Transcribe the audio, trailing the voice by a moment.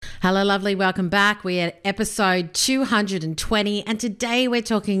Hello, lovely. Welcome back. We're at episode 220, and today we're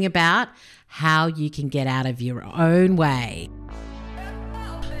talking about how you can get out of your own way.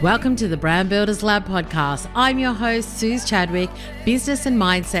 Welcome to the Brand Builders Lab podcast. I'm your host, Suze Chadwick, business and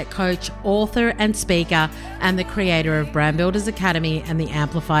mindset coach, author and speaker, and the creator of Brand Builders Academy and the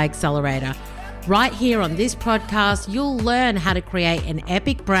Amplify Accelerator. Right here on this podcast, you'll learn how to create an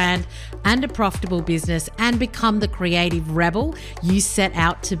epic brand and a profitable business and become the creative rebel you set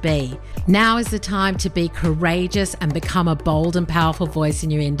out to be. Now is the time to be courageous and become a bold and powerful voice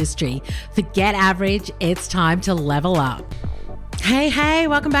in your industry. Forget average, it's time to level up. Hey,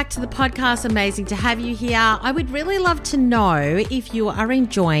 welcome back to the podcast. Amazing to have you here. I would really love to know if you are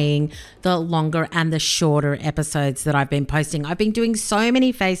enjoying the longer and the shorter episodes that I've been posting. I've been doing so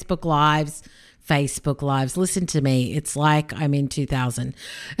many Facebook Lives. Listen to me. It's like I'm in 2000.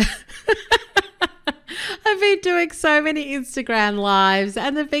 I've been doing so many Instagram lives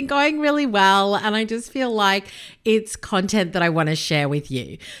and they've been going really well. And I just feel like it's content that I want to share with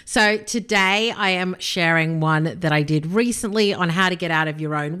you. So today I am sharing one that I did recently on how to get out of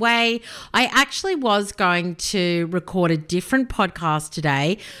your own way. I actually was going to record a different podcast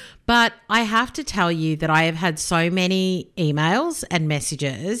today, but I have to tell you that I have had so many emails and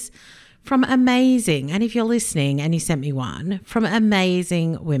messages from amazing, and if you're listening and you sent me one, from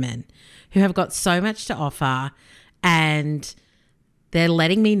amazing women who have got so much to offer, and they're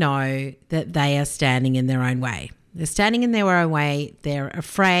letting me know that they are standing in their own way. They're standing in their own way. They're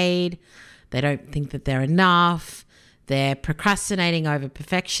afraid. They don't think that they're enough. They're procrastinating over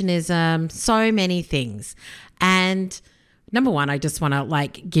perfectionism, so many things. And number one, I just want to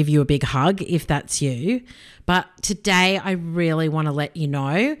give you a big hug if that's you. But today I really want to let you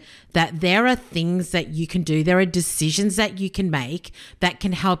know that there are things that you can do. There are decisions that you can make that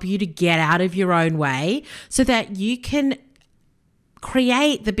can help you to get out of your own way so that you can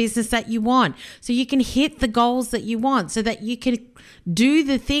create the business that you want, so you can hit the goals that you want, so that you can do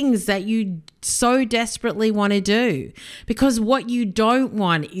the things that you so desperately want to do. Because what you don't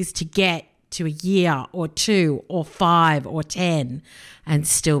want is to get to a year or 2 or 5 or 10 and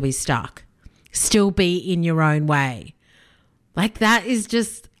still be stuck, still be in your own way. That is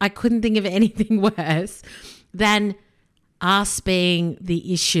just, I couldn't think of anything worse than us being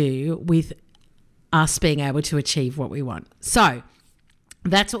the issue with us being able to achieve what we want. So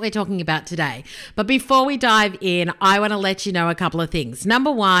that's what we're talking about today. But before we dive in, I want to let you know a couple of things.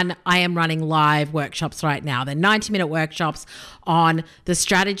 Number one, I am running live workshops right now. They're 90-minute workshops on the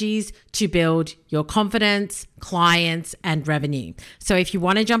strategies to build your confidence, clients, and revenue. So if you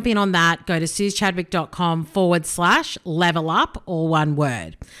want to jump in on that, go to suzechadwick.com/level up, all one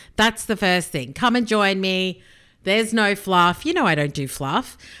word. That's the first thing. Come and join me. There's no fluff. You know I don't do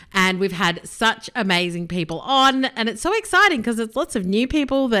fluff. And we've had such amazing people on. And it's so exciting because it's lots of new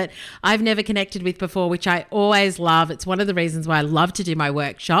people that I've never connected with before, which I always love. It's one of the reasons why I love to do my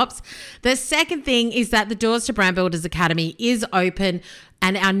workshops. The second thing is that the doors to Brand Builders Academy is open,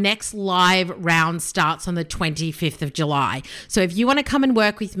 and our next live round starts on the 25th of July. So if you want to come and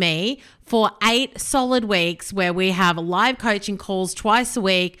work with me for 8 solid weeks where we have live coaching calls twice a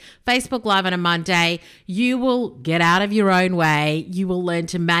week, Facebook Live on a Monday, you will get out of your own way. You will learn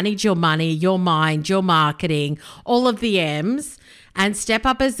to manage your money, your mind, your marketing, all of the M's, and step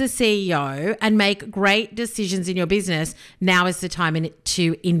up as the CEO and make great decisions in your business. Now is the time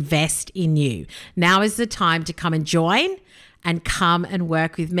to invest in you. Now is the time to come and join and come and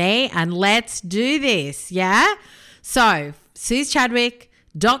work with me, and let's do this, yeah? So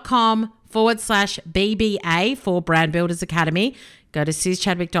suzechadwick.com/BBA for Brand Builders Academy. Go to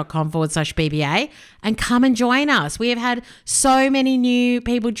suzechadwick.com/BBA and come and join us. We have had so many new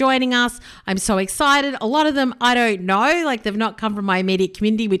people joining us. I'm so excited. A lot of them I don't know, they've not come from my immediate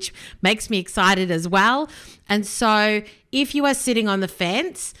community, which makes me excited as well. And so if you are sitting on the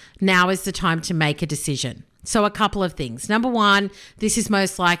fence, now is the time to make a decision. So a couple of things. Number one, this is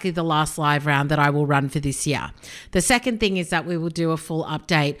most likely the last live round that I will run for this year. The second thing is that we will do a full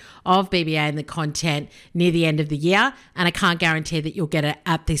update of BBA and the content near the end of the year, and I can't guarantee that you'll get it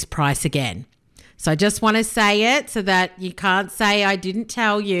at this price again. So I just want to say it so that you can't say I didn't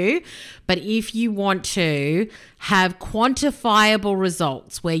tell you. But if you want to have quantifiable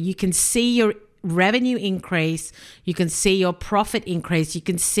results where you can see your revenue increase, you can see your profit increase, you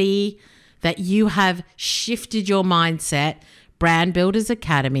can see that you have shifted your mindset, Brand Builders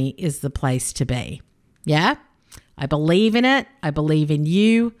Academy is the place to be. Yeah? I believe in it. I believe in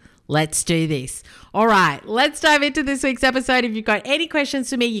you. Let's do this. All right, let's dive into this week's episode. If you've got any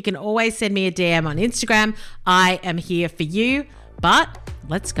questions for me, you can always send me a DM on Instagram. I am here for you, but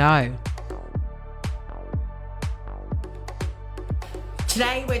let's go.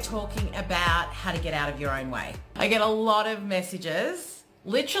 Today we're talking about how to get out of your own way. I get a lot of messages,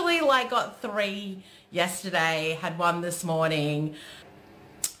 literally got 3 yesterday, had 1 this morning.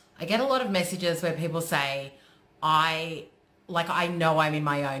 I get a lot of messages where people say, I know I'm in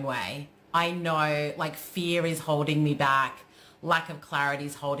my own way. I know fear is holding me back. Lack of clarity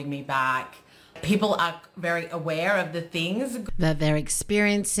is holding me back. People are very aware of the things that they're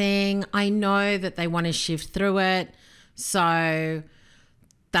experiencing. I know that they want to shift through it. So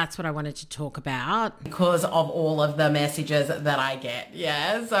that's what I wanted to talk about because of all of the messages that I get.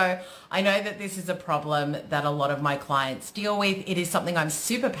 Yeah. So I know that this is a problem that a lot of my clients deal with. It is something I'm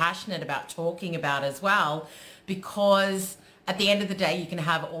super passionate about talking about as well, because at the end of the day, you can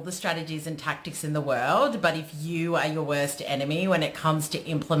have all the strategies and tactics in the world, but if you are your worst enemy when it comes to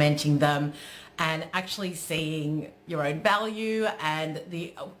implementing them and actually seeing your own value and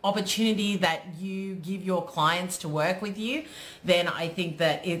the opportunity that you give your clients to work with you, then I think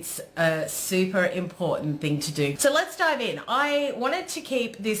that it's a super important thing to do. So let's dive in. I wanted to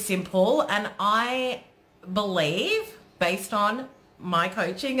keep this simple, and I believe, based on my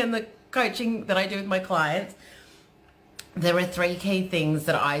coaching and the coaching that I do with my clients, there are 3 key things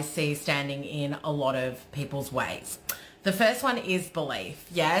that I see standing in a lot of people's ways. The first one is belief.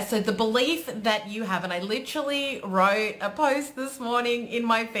 Yeah. So the belief that you have, and I literally wrote a post this morning in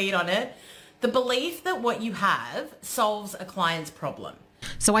my feed on it, the belief that what you have solves a client's problem.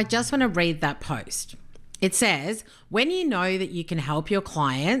 So I just want to read that post. It says, when you know that you can help your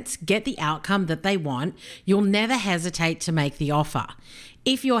clients get the outcome that they want, you'll never hesitate to make the offer.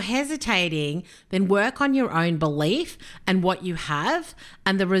 If you're hesitating, then work on your own belief and what you have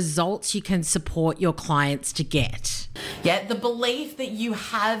and the results you can support your clients to get. Yeah, the belief that you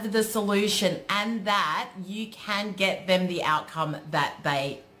have the solution and that you can get them the outcome that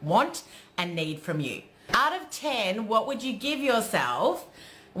they want and need from you. Out of 10, what would you give yourself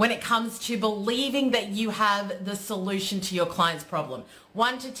when it comes to believing that you have the solution to your client's problem?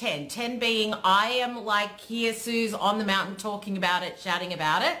 1 to 10. 10 being, I am here, Suze, on the mountain talking about it, shouting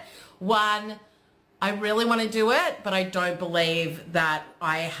about it. 1, I really want to do it, but I don't believe that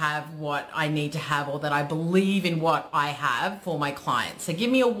I have what I need to have, or that I believe in what I have for my clients. So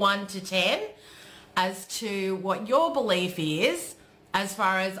give me a 1 to 10 as to what your belief is, as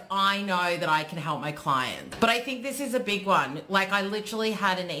far as I know that I can help my clients. But I think this is a big one. I literally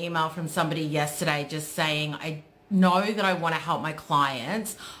had an email from somebody yesterday just saying, I know that I want to help my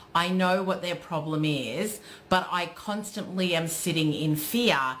clients. I know what their problem is, but I constantly am sitting in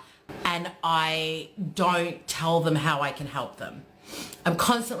fear and I don't tell them how I can help them. I'm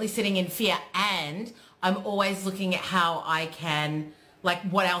constantly sitting in fear, and I'm always looking at how I can,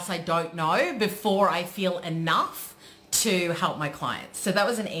 what else I don't know before I feel enough to help my clients. So that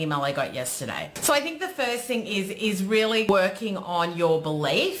was an email I got yesterday. So I think the first thing is really working on your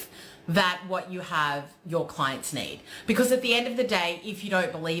belief that what you have, your clients need. Because at the end of the day, if you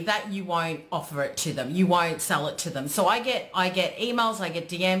don't believe that, you won't offer it to them. You won't sell it to them. So I get emails, I get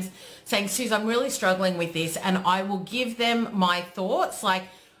DMs saying, Suze, I'm really struggling with this, and I will give them my thoughts,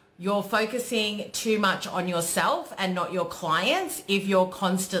 you're focusing too much on yourself and not your clients. If you're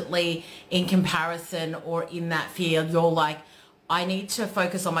constantly in comparison or in that fear, you're I need to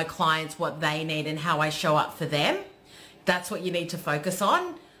focus on my clients, what they need and how I show up for them. That's what you need to focus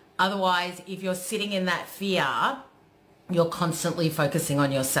on. Otherwise, if you're sitting in that fear, you're constantly focusing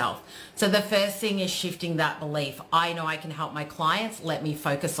on yourself. So the first thing is shifting that belief. I know I can help my clients. Let me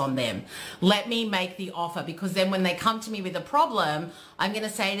focus on them. Let me make the offer, because then when they come to me with a problem, I'm going to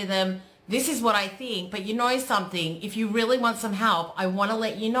say to them, this is what I think, but you know something, if you really want some help, I want to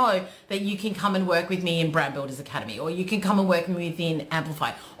let you know that you can come and work with me in Brand Builders Academy, or you can come and work with me in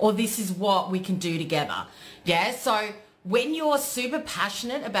Amplify, or this is what we can do together. Yeah. So when you're super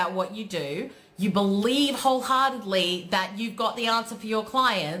passionate about what you do, you believe wholeheartedly that you've got the answer for your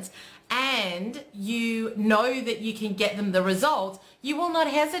clients, and you know that you can get them the results, you will not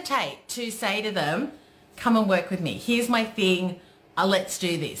hesitate to say to them, come and work with me. Here's my thing. Let's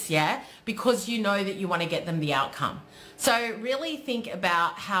do this. Yeah. Because you know that you want to get them the outcome. So really think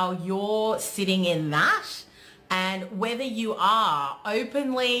about how you're sitting in that, and whether you are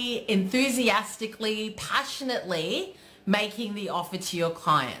openly, enthusiastically, passionately making the offer to your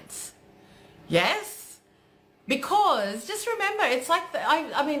clients. Yes? Because just remember, it's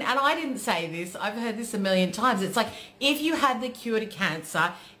I mean, and I didn't say this, I've heard this a million times. It's if you had the cure to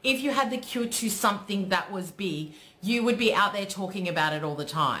cancer, if you had the cure to something that was big, you would be out there talking about it all the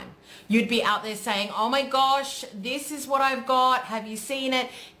time. You'd be out there saying, oh my gosh, this is what I've got. Have you seen it?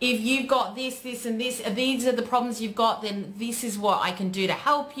 If you've got this, this, and this, these are the problems you've got, then this is what I can do to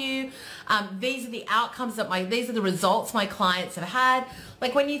help you. These are the outcomes these are the results my clients have had.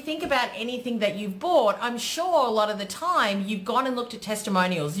 Like when you think about anything that you've bought, I'm sure a lot of the time you've gone and looked at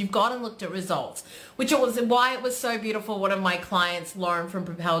testimonials, you've gone and looked at results, which was why it was so beautiful. One of my clients, Lauren from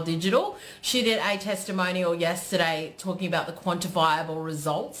Propel Digital, she did a testimonial yesterday talking about the quantifiable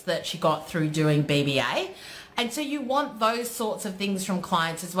results that she got through doing BBA. And so you want those sorts of things from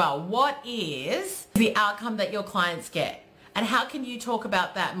clients as well. What is the outcome that your clients get? And how can you talk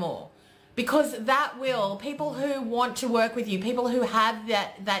about that more? Because that will, people who want to work with you, people who have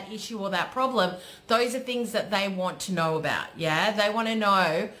that issue or that problem, those are things that they want to know about. Yeah, they want to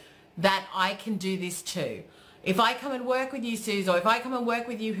know that I can do this too. If I come and work with you, Suze, or if I come and work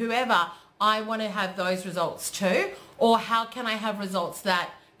with you, whoever, I want to have those results too. Or how can I have results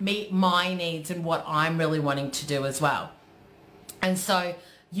that meet my needs and what I'm really wanting to do as well? And so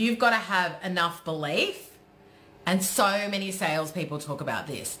you've got to have enough belief. And so many salespeople talk about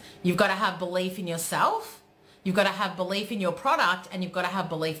this. You've got to have belief in yourself, you've got to have belief in your product, and you've got to have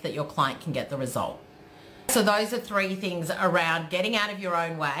belief that your client can get the result. So those are three things around getting out of your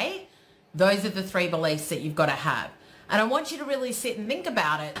own way. Those are the three beliefs that you've got to have. And I want you to really sit and think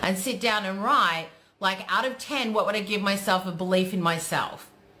about it and sit down and write, like, out of 10, what would I give myself a belief in myself?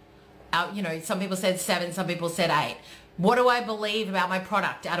 Some people said 7, some people said 8. What do I believe about my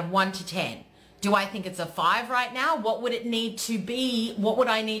product out of 1 to 10? Do I think it's a 5 right now? What would it need to be? What would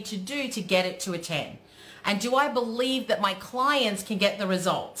I need to do to get it to a 10? And do I believe that my clients can get the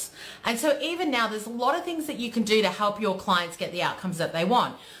results? And so even now, there's a lot of things that you can do to help your clients get the outcomes that they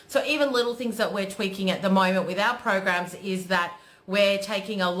want. So even little things that we're tweaking at the moment with our programs is that we're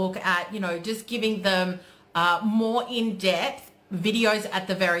taking a look at, just giving them more in-depth videos at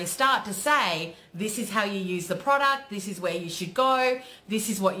the very start to say, this is how you use the product, this is where you should go, this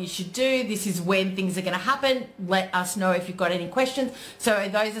is what you should do, this is when things are going to happen, let us know if you've got any questions. So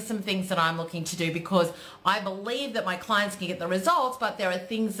those are some things that I'm looking to do, because I believe that my clients can get the results, but there are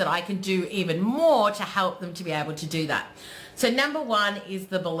things that I can do even more to help them to be able to do that. So number 1 is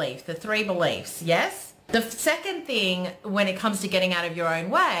the belief, the 3 beliefs, yes? The second thing when it comes to getting out of your own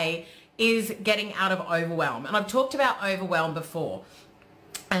way is getting out of overwhelm. And I've talked about overwhelm before.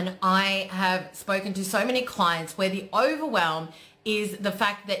 And I have spoken to so many clients where the overwhelm is the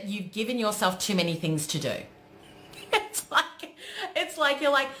fact that you've given yourself too many things to do. It's like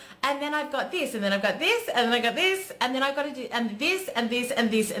you're like, and then I've got this, and then I've got this, and then I got this, and then I've got to do, and this, and this,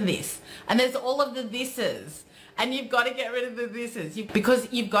 and this, and this. And there's all of the thises. And you've got to get rid of the thises. Because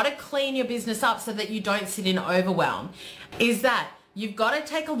you've got to clean your business up so that you don't sit in overwhelm. Is that you've got to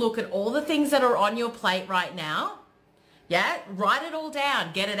take a look at all the things that are on your plate right now. Yeah, write it all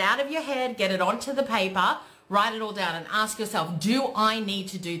down. Get it out of your head, get it onto the paper, write it all down and ask yourself, do I need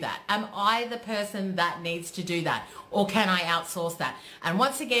to do that? Am I the person that needs to do that? Or can I outsource that? And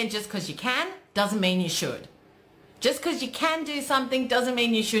once again, just because you can doesn't mean you should. Just because you can do something doesn't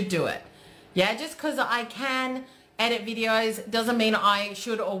mean you should do it. Yeah, just because I can edit videos doesn't mean I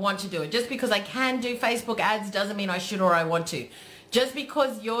should or want to do it. Just because I can do Facebook ads doesn't mean I should or I want to. Just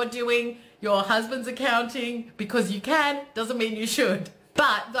because you're doing your husband's accounting because you can doesn't mean you should.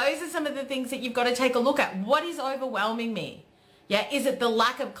 But those are some of the things that you've got to take a look at. What is overwhelming me? Yeah, is it the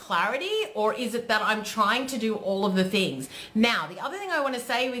lack of clarity, or is it that I'm trying to do all of the things? Now, the other thing I want to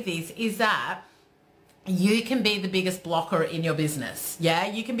say with this is that you can be the biggest blocker in your business. Yeah,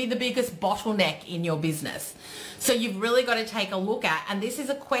 you can be the biggest bottleneck in your business. So you've really got to take a look at, and this is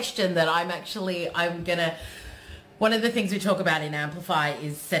a question that one of the things we talk about in Amplify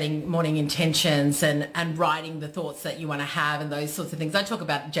is setting morning intentions and writing the thoughts that you want to have and those sorts of things. I talk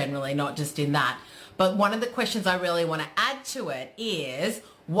about generally, not just in that. But one of the questions I really want to add to it is,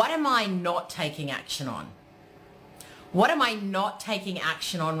 what am I not taking action on? What am I not taking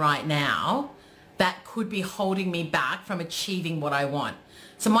action on right now that could be holding me back from achieving what I want?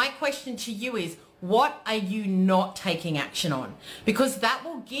 So my question to you is, what are you not taking action on? Because that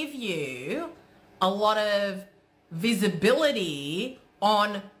will give you a lot of visibility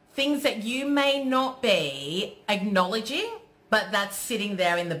on things that you may not be acknowledging, but that's sitting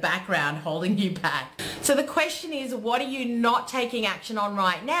there in the background holding you back. So the question is, what are you not taking action on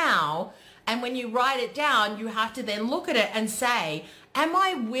right now? And when you write it down, you have to then look at it and say, am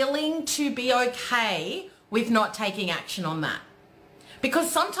I willing to be okay with not taking action on that?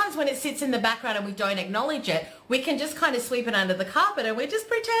 Because sometimes when it sits in the background and we don't acknowledge it, we can just kind of sweep it under the carpet and we just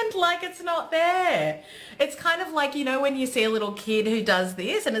pretend like it's not there. It's kind of like, when you see a little kid who does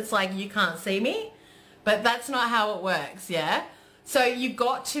this and it's like, you can't see me. but that's not how it works, yeah? So you've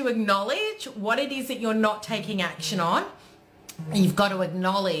got to acknowledge what it is that you're not taking action on. You've got to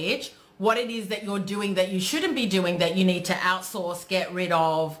acknowledge what it is that you're doing that you shouldn't be doing, that you need to outsource, get rid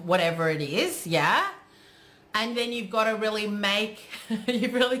of, whatever it is, yeah? And then you've got to really make,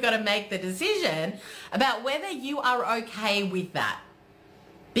 you've really got to make the decision about whether you are okay with that.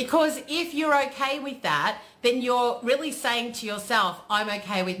 Because if you're okay with that, then you're really saying to yourself, I'm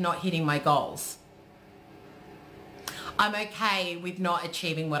okay with not hitting my goals. I'm okay with not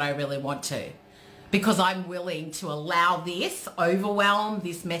achieving what I really want to, because I'm willing to allow this overwhelm,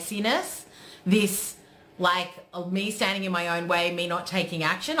 this messiness, this like me standing in my own way, me not taking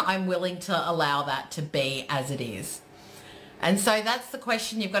action. I'm willing to allow that to be as it is. And so that's the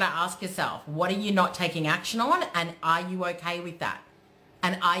question you've got to ask yourself. What are you not taking action on? And are you okay with that?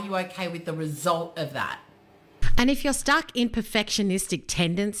 And are you okay with the result of that? And if you're stuck in perfectionistic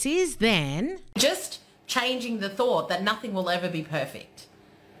tendencies, then just changing the thought that nothing will ever be perfect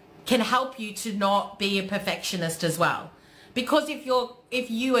can help you to not be a perfectionist as well. Because if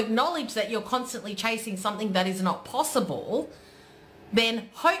you acknowledge that you're constantly chasing something that is not possible, then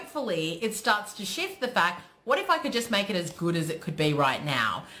hopefully it starts to shift the fact, what if I could just make it as good as it could be right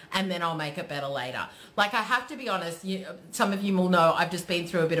now, and then I'll make it better later? Like, I have to be honest, some of you will know I've just been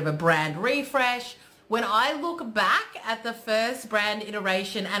through a bit of a brand refresh. When I look back at the first brand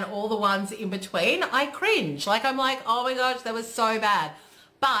iteration and all the ones in between, I cringe. Like, I'm like, oh my gosh, that was so bad.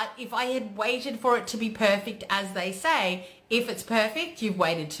 But if I had waited for it to be perfect, as they say, if it's perfect, you've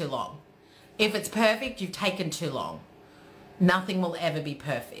waited too long. If it's perfect, you've taken too long. Nothing will ever be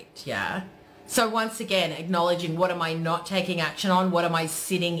perfect, yeah? So once again, acknowledging, what am I not taking action on? What am I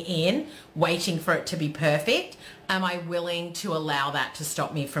sitting in, waiting for it to be perfect? Am I willing to allow that to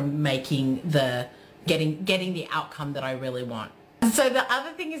stop me from making getting the outcome that I really want? So the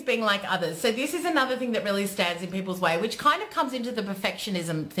other thing is being like others. So this is another thing that really stands in people's way, which kind of comes into the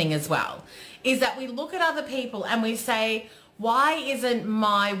perfectionism thing as well, is that we look at other people and we say, why isn't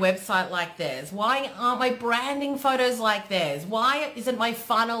my website like theirs? Why aren't my branding photos like theirs? Why isn't my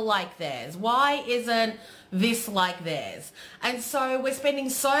funnel like theirs? Why isn't this like theirs? And so we're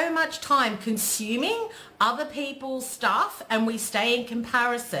spending so much time consuming other people's stuff, and we stay in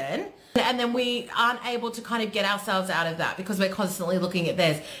comparison, and then we aren't able to kind of get ourselves out of that because we're constantly looking at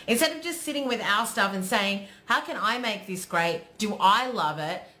theirs. Instead of just sitting with our stuff and saying, how can I make this great? Do I love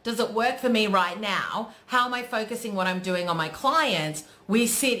it? Does it work for me right now? How am I focusing what I'm doing on my clients? We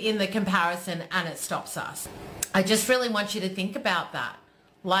sit in the comparison and it stops us. I just really want you to think about that.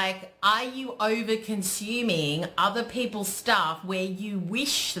 Like, are you over consuming other people's stuff where you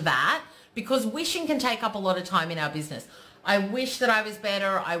wish that? Because wishing can take up a lot of time in our business. I wish that I was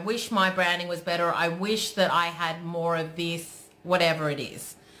better. I wish my branding was better. I wish that I had more of this, whatever it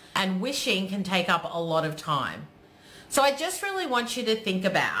is. And wishing can take up a lot of time. So I just really want you to think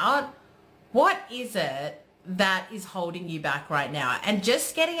about, what is it that is holding you back right now? And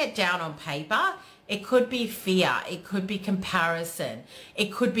just getting it down on paper. It could be fear. It could be comparison.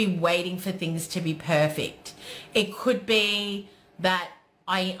 It could be waiting for things to be perfect. It could be that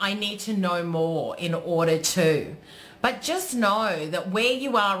I need to know more in order to. But just know that where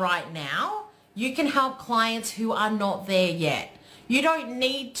you are right now, you can help clients who are not there yet. You don't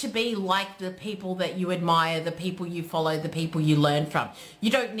need to be like the people that you admire, the people you follow, the people you learn from. You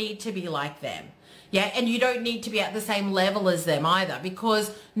don't need to be like them. Yeah, and you don't need to be at the same level as them either,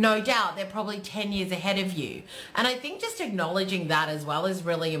 because no doubt they're probably 10 years ahead of you. And I think just acknowledging that as well is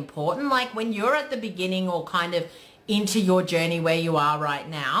really important. Like, when you're at the beginning or kind of into your journey where you are right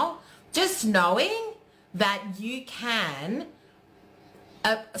now, just knowing that you can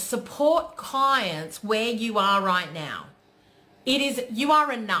support clients where you are right now. You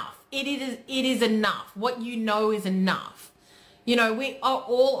are enough. It is enough. What you know is enough. You know, we are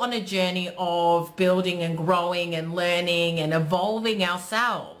all on a journey of building and growing and learning and evolving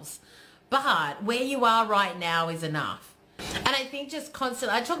ourselves. But where you are right now is enough. And I think just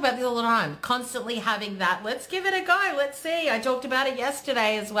I talk about this all the time, constantly having that, let's give it a go. Let's see. I talked about it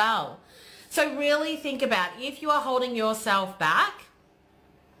yesterday as well. So really think about, if you are holding yourself back,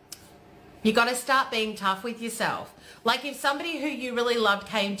 you got to start being tough with yourself. Like, if somebody who you really loved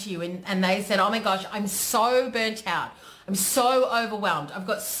came to you and they said, oh my gosh, I'm so burnt out. I'm so overwhelmed. I've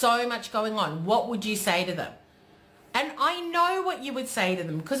got so much going on. What would you say to them? And I know what you would say to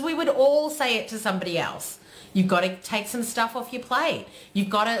them, because we would all say it to somebody else. You've got to take some stuff off your plate. You've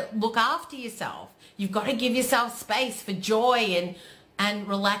got to look after yourself. You've got to give yourself space for joy and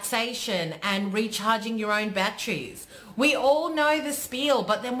relaxation and recharging your own batteries. We all know the spiel,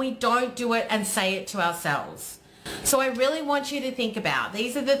 but then we don't do it and say it to ourselves. So I really want you to think about,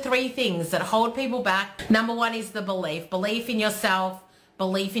 these are the three things that hold people back. Number one is the belief in yourself,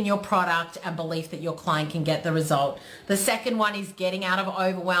 belief in your product, and belief that your client can get the result. The second one is getting out of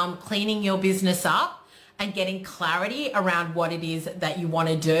overwhelm, cleaning your business up and getting clarity around what it is that you want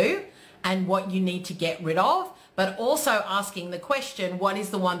to do and what you need to get rid of, but also asking the question, what is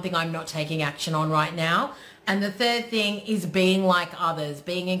the one thing I'm not taking action on right now? And the third thing is being like others,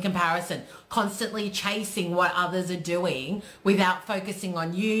 being in comparison, constantly chasing what others are doing without focusing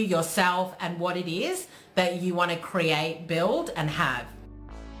on you, yourself, and what it is that you want to create, build, and have.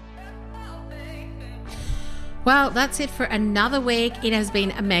 Well, that's it for another week. It has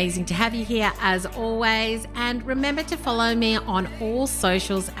been amazing to have you here as always. And remember to follow me on all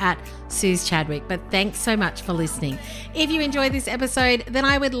socials at Suze Chadwick. But thanks so much for listening. If you enjoyed this episode, then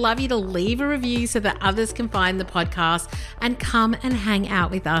I would love you to leave a review so that others can find the podcast and come and hang out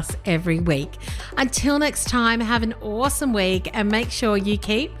with us every week. Until next time, have an awesome week and make sure you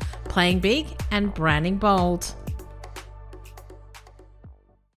keep playing big and branding bold.